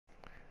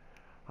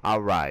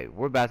Alright,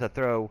 we're about to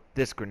throw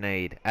this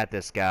grenade at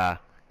this guy.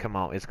 Come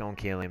on, it's gonna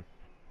kill him.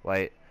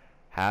 Wait,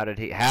 how did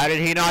he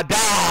not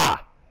die?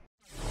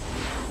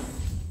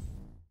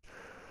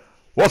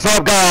 What's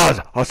up, guys?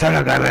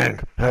 Osana Gaming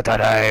here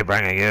today,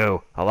 bringing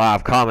you a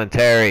live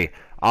commentary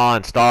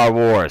on Star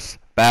Wars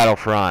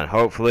Battlefront.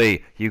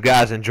 Hopefully you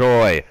guys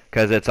enjoy,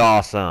 because it's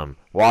awesome.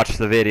 Watch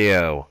the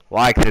video,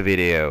 like the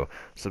video,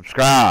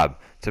 subscribe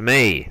to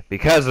me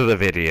because of the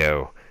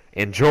video.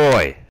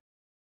 Enjoy.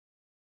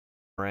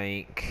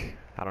 Rank,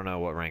 I don't know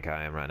what rank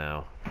I am right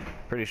now.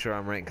 Pretty sure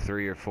I'm rank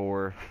 3 or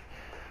 4.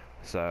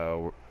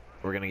 So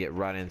we're gonna get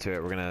right into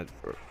it.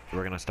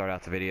 We're gonna start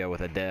out the video with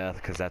a death,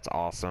 because that's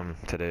awesome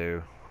to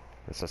do.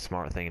 It's a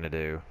smart thing to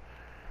do.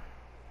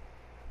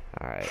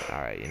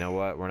 Alright, you know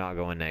what? We're not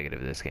going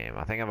negative this game.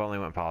 I think I've only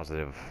went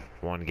positive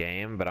one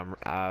game, but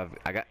I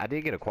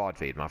did get a quad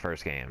feed my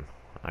first game.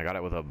 I got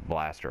it with a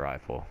blaster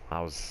rifle.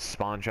 I was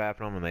spawn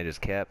trapping them, and they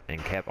just kept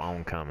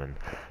on coming.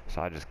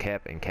 So I just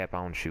kept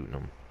on shooting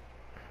them.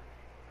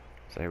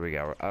 So here we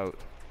go.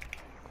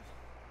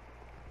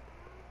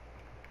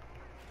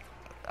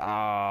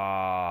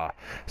 Oh.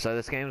 So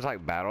this game's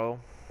like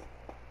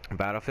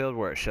Battlefield,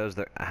 where it shows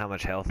how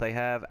much health they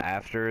have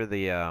after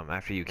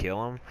you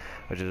kill them,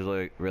 which is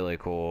really, really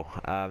cool.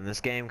 This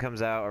game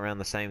comes out around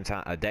the same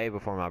time, a day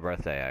before my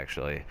birthday,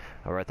 actually.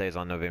 My birthday is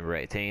on November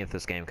 18th.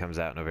 This game comes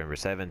out November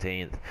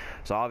 17th.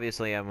 So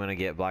obviously I'm gonna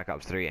get Black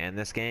Ops 3 and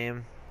this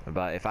game,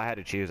 but if I had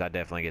to choose, I'd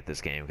definitely get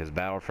this game, because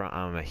Battlefront,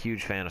 I'm a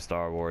huge fan of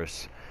Star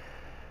Wars.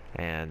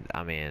 And,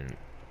 I mean,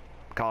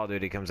 Call of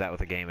Duty comes out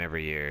with a game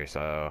every year,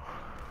 so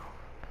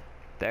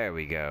there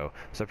we go.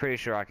 So pretty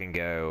sure I can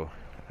go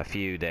a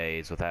few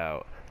days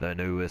without the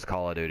newest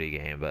Call of Duty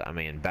game. But, I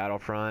mean,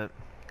 Battlefront,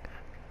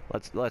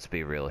 let's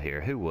be real here.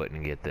 Who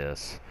wouldn't get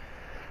this?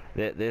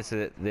 This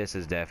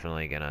is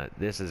definitely gonna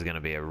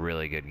be a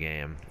really good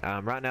game.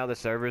 Right now the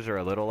servers are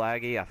a little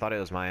laggy. I thought it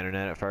was my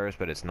internet at first,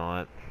 but it's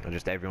not.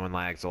 Just everyone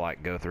lags to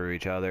like go through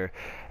each other.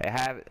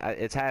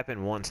 It's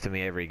happened once to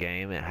me every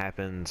game. It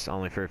happens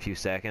only for a few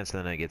seconds,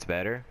 and then it gets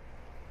better.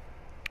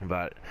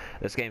 But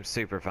this game's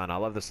super fun. I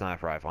love the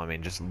sniper rifle. I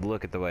mean, just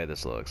look at the way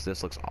this looks.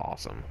 This looks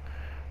awesome.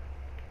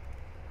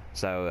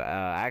 So,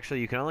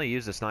 actually, you can only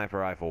use the sniper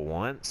rifle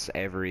once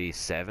every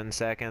 7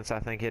 seconds, I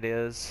think it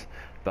is.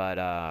 But,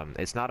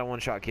 it's not a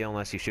one-shot kill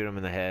unless you shoot him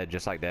in the head,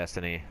 just like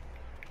Destiny.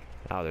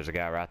 Oh, there's a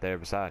guy right there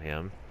beside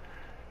him.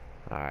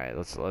 Alright,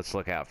 let's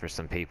look out for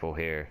some people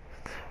here.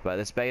 But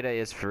this beta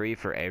is free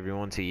for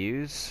everyone to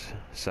use,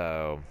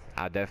 so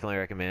I definitely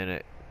recommend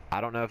it.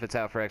 I don't know if it's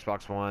out for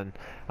Xbox One.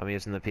 I'm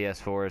using the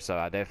PS4, so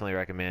I definitely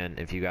recommend,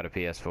 if you got a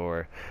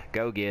PS4,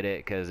 go get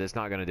it, because it's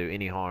not going to do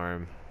any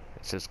harm.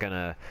 It's just going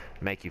to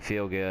make you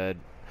feel good,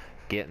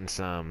 getting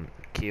some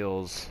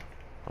kills.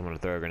 I'm going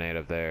to throw a grenade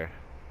up there.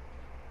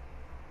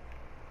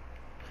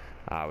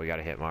 Ah, we got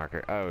a hit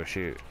marker. Oh,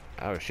 shoot.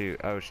 Oh, shoot.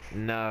 Oh,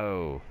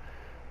 no.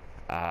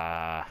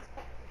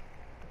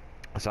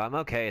 So I'm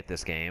okay at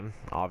this game.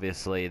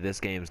 Obviously,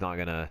 this game's not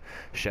going to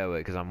show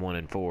it because I'm 1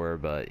 and 4,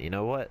 but you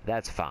know what?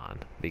 That's fine,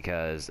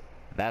 because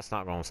that's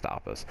not going to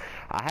stop us.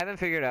 I haven't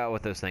figured out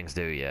what those things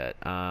do yet.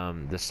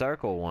 The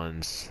circle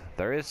ones,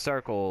 there is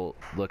circle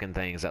looking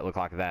things that look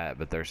like that,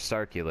 but they're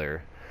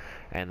circular,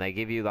 and they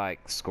give you like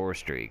score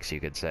streaks, you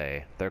could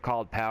say. They're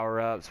called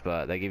power-ups,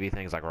 but they give you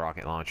things like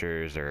rocket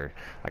launchers or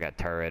like a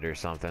turret or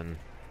something.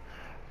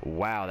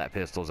 Wow, that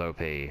pistol's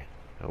OP.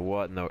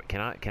 What in the...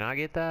 Can I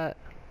get that?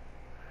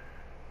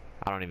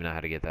 I don't even know how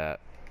to get that.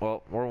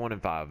 Well, we're 1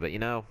 and 5, but you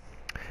know,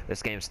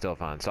 this game's still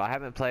fun. So I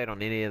haven't played on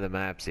any of the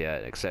maps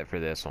yet, except for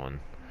this one.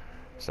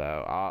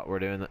 So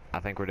I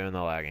think we're doing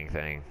the lagging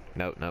thing.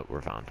 Nope,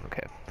 we're fine.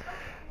 Okay.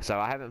 So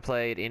I haven't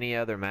played any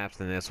other maps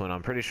than this one.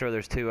 I'm pretty sure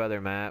there's 2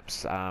 other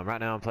maps. Right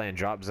now I'm playing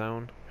Drop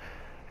Zone.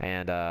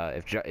 And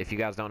if you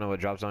guys don't know what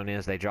Drop Zone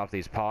is, they drop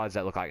these pods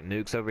that look like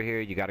nukes over here.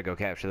 You got to go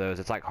capture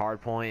those. It's like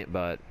Hardpoint,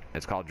 but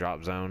it's called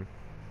Drop Zone.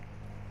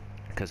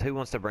 Because who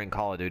wants to bring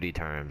Call of Duty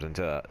terms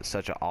into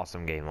such an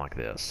awesome game like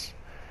this?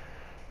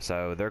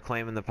 So they're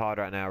claiming the pod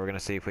right now. We're going to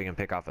see if we can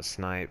pick off a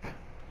snipe.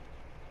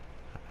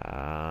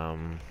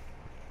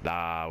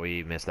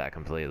 We missed that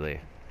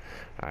completely.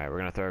 Alright, we're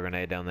going to throw a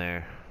grenade down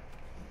there.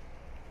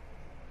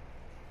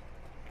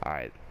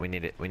 Alright, we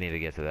need to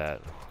get to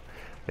that.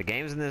 The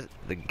guns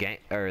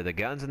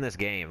in this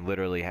game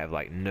literally have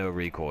like no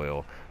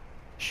recoil.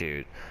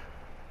 Shoot.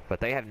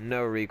 But they have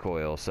no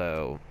recoil,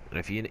 so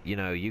if you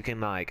can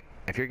like,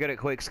 if you're good at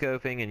quick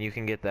scoping and you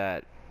can get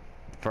that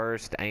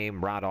first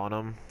aim right on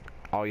them,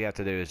 all you have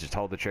to do is just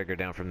hold the trigger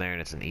down from there, and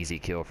it's an easy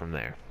kill from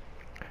there.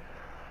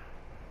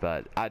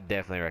 But I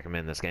definitely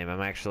recommend this game.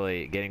 I'm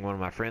actually getting one of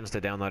my friends to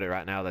download it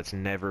right now that's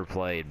never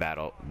played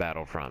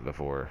Battlefront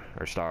before,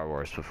 or Star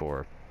Wars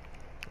before,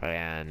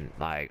 and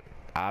like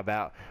I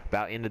about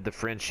ended the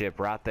friendship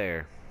right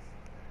there.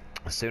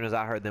 As soon as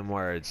I heard them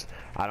words,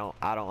 I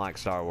don't like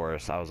Star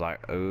Wars. I was like,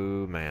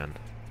 oh man.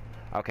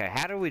 Okay,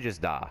 how did we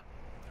just die?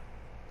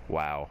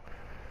 Wow.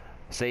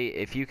 See,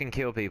 if you can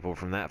kill people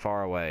from that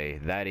far away,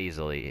 that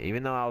easily,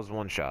 even though I was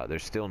one shot,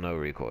 there's still no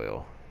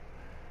recoil.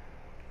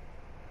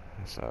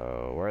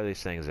 So, where are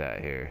these things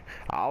at here?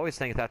 I always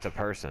think that's a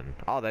person.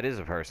 Oh, that is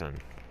a person.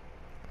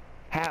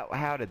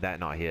 How did that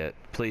not hit?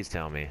 Please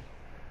tell me.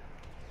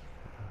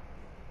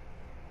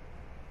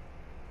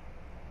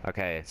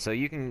 Okay, so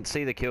you can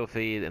see the kill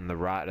feed in the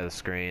right of the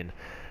screen.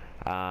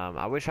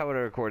 I wish I would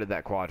have recorded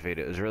that quad feed.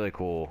 It was really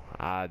cool.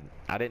 I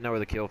didn't know where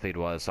the kill feed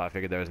was, so I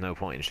figured there was no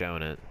point in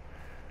showing it.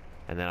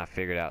 And then I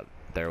figured out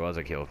there was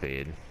a kill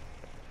feed.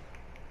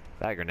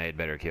 That grenade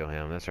better kill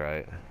him. That's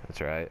right.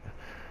 That's right.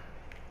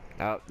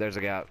 Oh, there's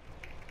a gap.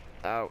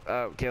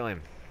 Oh, kill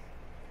him.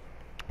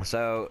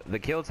 So the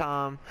kill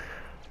time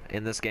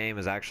in this game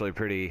is actually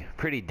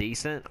pretty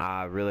decent.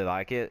 I really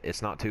like it.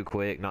 It's not too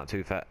quick, not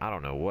too fast. I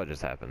don't know what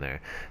just happened there.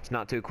 It's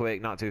not too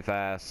quick, not too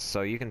fast.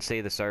 So you can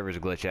see the servers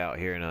glitch out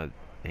here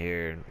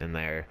and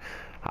there.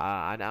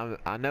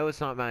 I know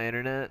it's not my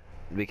internet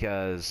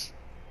because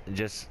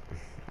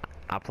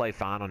I play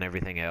fine on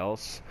everything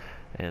else,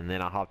 and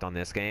then I hopped on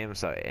this game.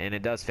 So and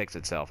it does fix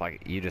itself.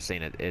 Like you just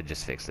seen it. It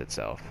just fixed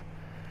itself.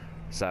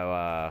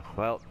 So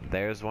well,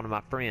 there's one of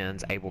my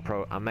friends, Able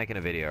Pro. I'm making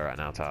a video right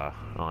now, Ty,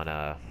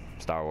 on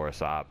Star Wars,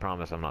 so I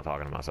promise I'm not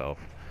talking to myself.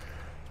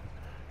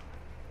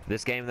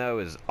 This game, though,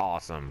 is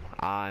awesome.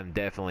 I'm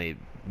definitely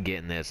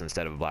getting this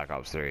instead of Black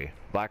Ops 3.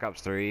 Black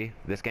Ops 3,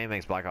 this game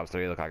makes Black Ops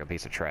 3 look like a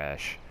piece of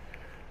trash.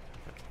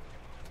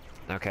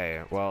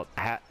 Okay, well,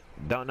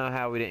 don't know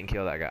how we didn't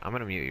kill that guy. I'm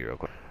gonna mute you real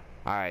quick.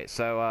 Alright,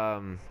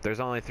 so, there's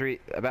only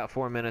about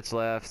 4 minutes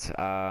left.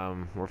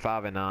 We're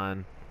 5 and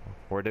 9.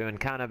 We're doing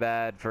kind of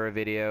bad for a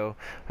video.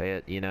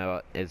 You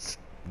know, it's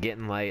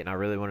getting late, and I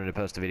really wanted to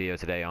post a video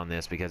today on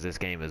this because this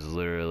game is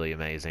literally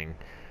amazing.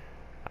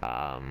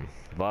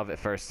 Love at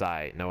first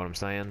sight. Know what I'm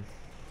saying?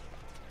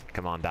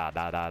 Come on, die.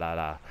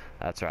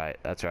 That's right.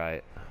 That's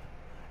right.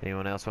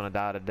 Anyone else want to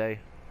die today?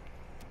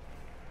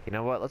 You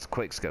know what? Let's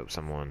quick scope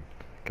someone.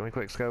 Can we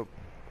quick scope?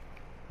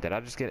 Did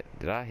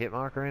I hit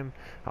marker him?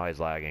 Oh,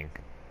 he's lagging.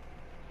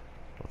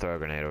 We'll throw a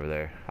grenade over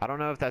there. I don't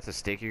know if that's a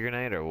sticky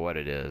grenade or what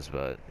it is,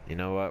 but you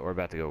know what? We're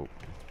about to go.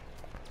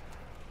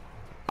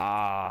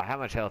 How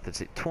much health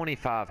is it?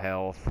 25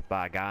 health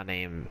by a guy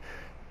named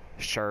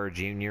Sher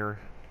Jr.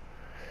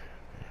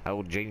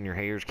 Old Junior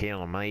here's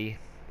killing me.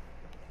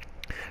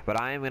 But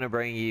I am going to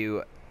bring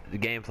you the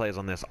gameplays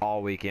on this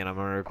all weekend. I'm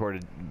going to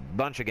record a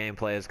bunch of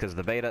gameplays because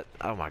the beta...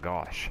 Oh my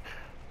gosh.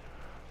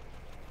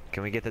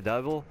 Can we get the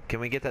double? Can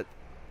we get that?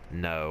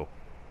 No.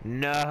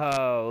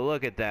 No!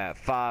 Look at that.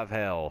 5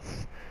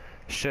 health.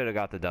 Should have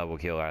got the double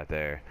kill right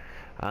there.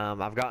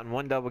 I've gotten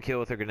 1 double kill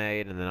with a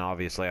grenade, and then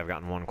obviously I've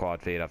gotten 1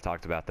 quad feed. I've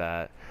talked about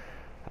that.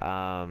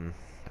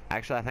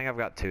 Actually, I think I've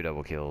got 2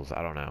 double kills.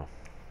 I don't know.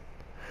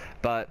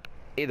 But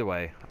either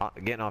way,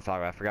 getting off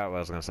topic, I forgot what I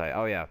was going to say.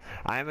 Oh yeah,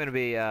 I am going to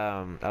be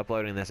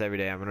uploading this every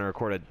day. I'm going to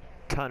record a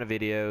ton of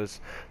videos.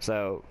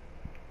 So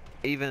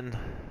even...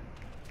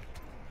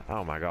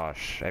 Oh my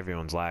gosh,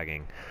 everyone's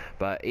lagging.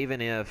 But even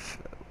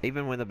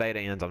when the beta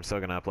ends, I'm still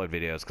going to upload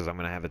videos because I'm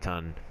going to have a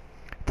ton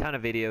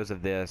of videos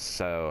of this,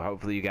 so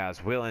hopefully you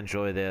guys will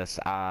enjoy this.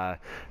 I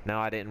know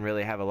I didn't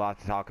really have a lot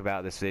to talk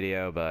about this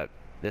video, but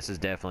this is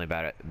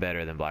definitely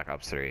better than Black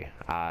Ops 3,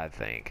 I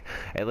think,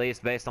 at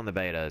least based on the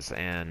betas.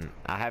 And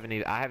I haven't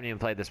even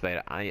played this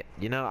beta.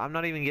 You know, I'm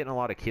not even getting a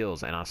lot of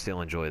kills, and I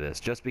still enjoy this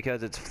just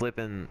because it's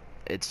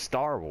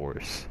Star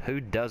Wars. Who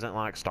doesn't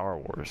like Star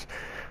Wars?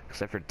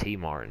 Except for T.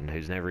 Martin,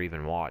 who's never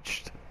even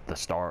watched the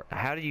Star.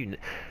 How do you?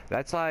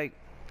 That's like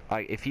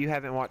if you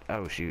haven't watched,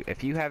 oh shoot,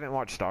 if you haven't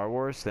watched Star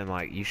Wars, then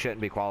like you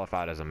shouldn't be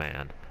qualified as a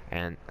man.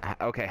 And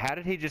okay, how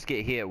did he just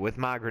get hit with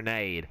my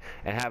grenade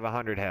and have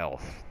 100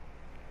 health?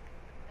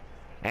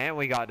 And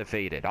we got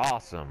defeated.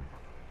 Awesome.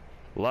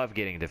 Love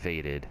getting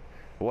defeated.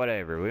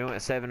 Whatever. We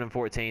went 7 and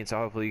 14, so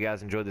hopefully you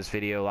guys enjoyed this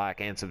video. Like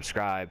and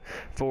subscribe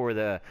for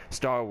the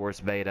Star Wars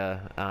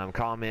beta.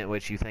 Comment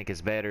which you think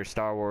is better,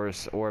 Star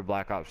Wars or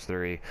Black Ops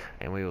 3,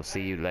 and we will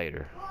see you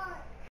later.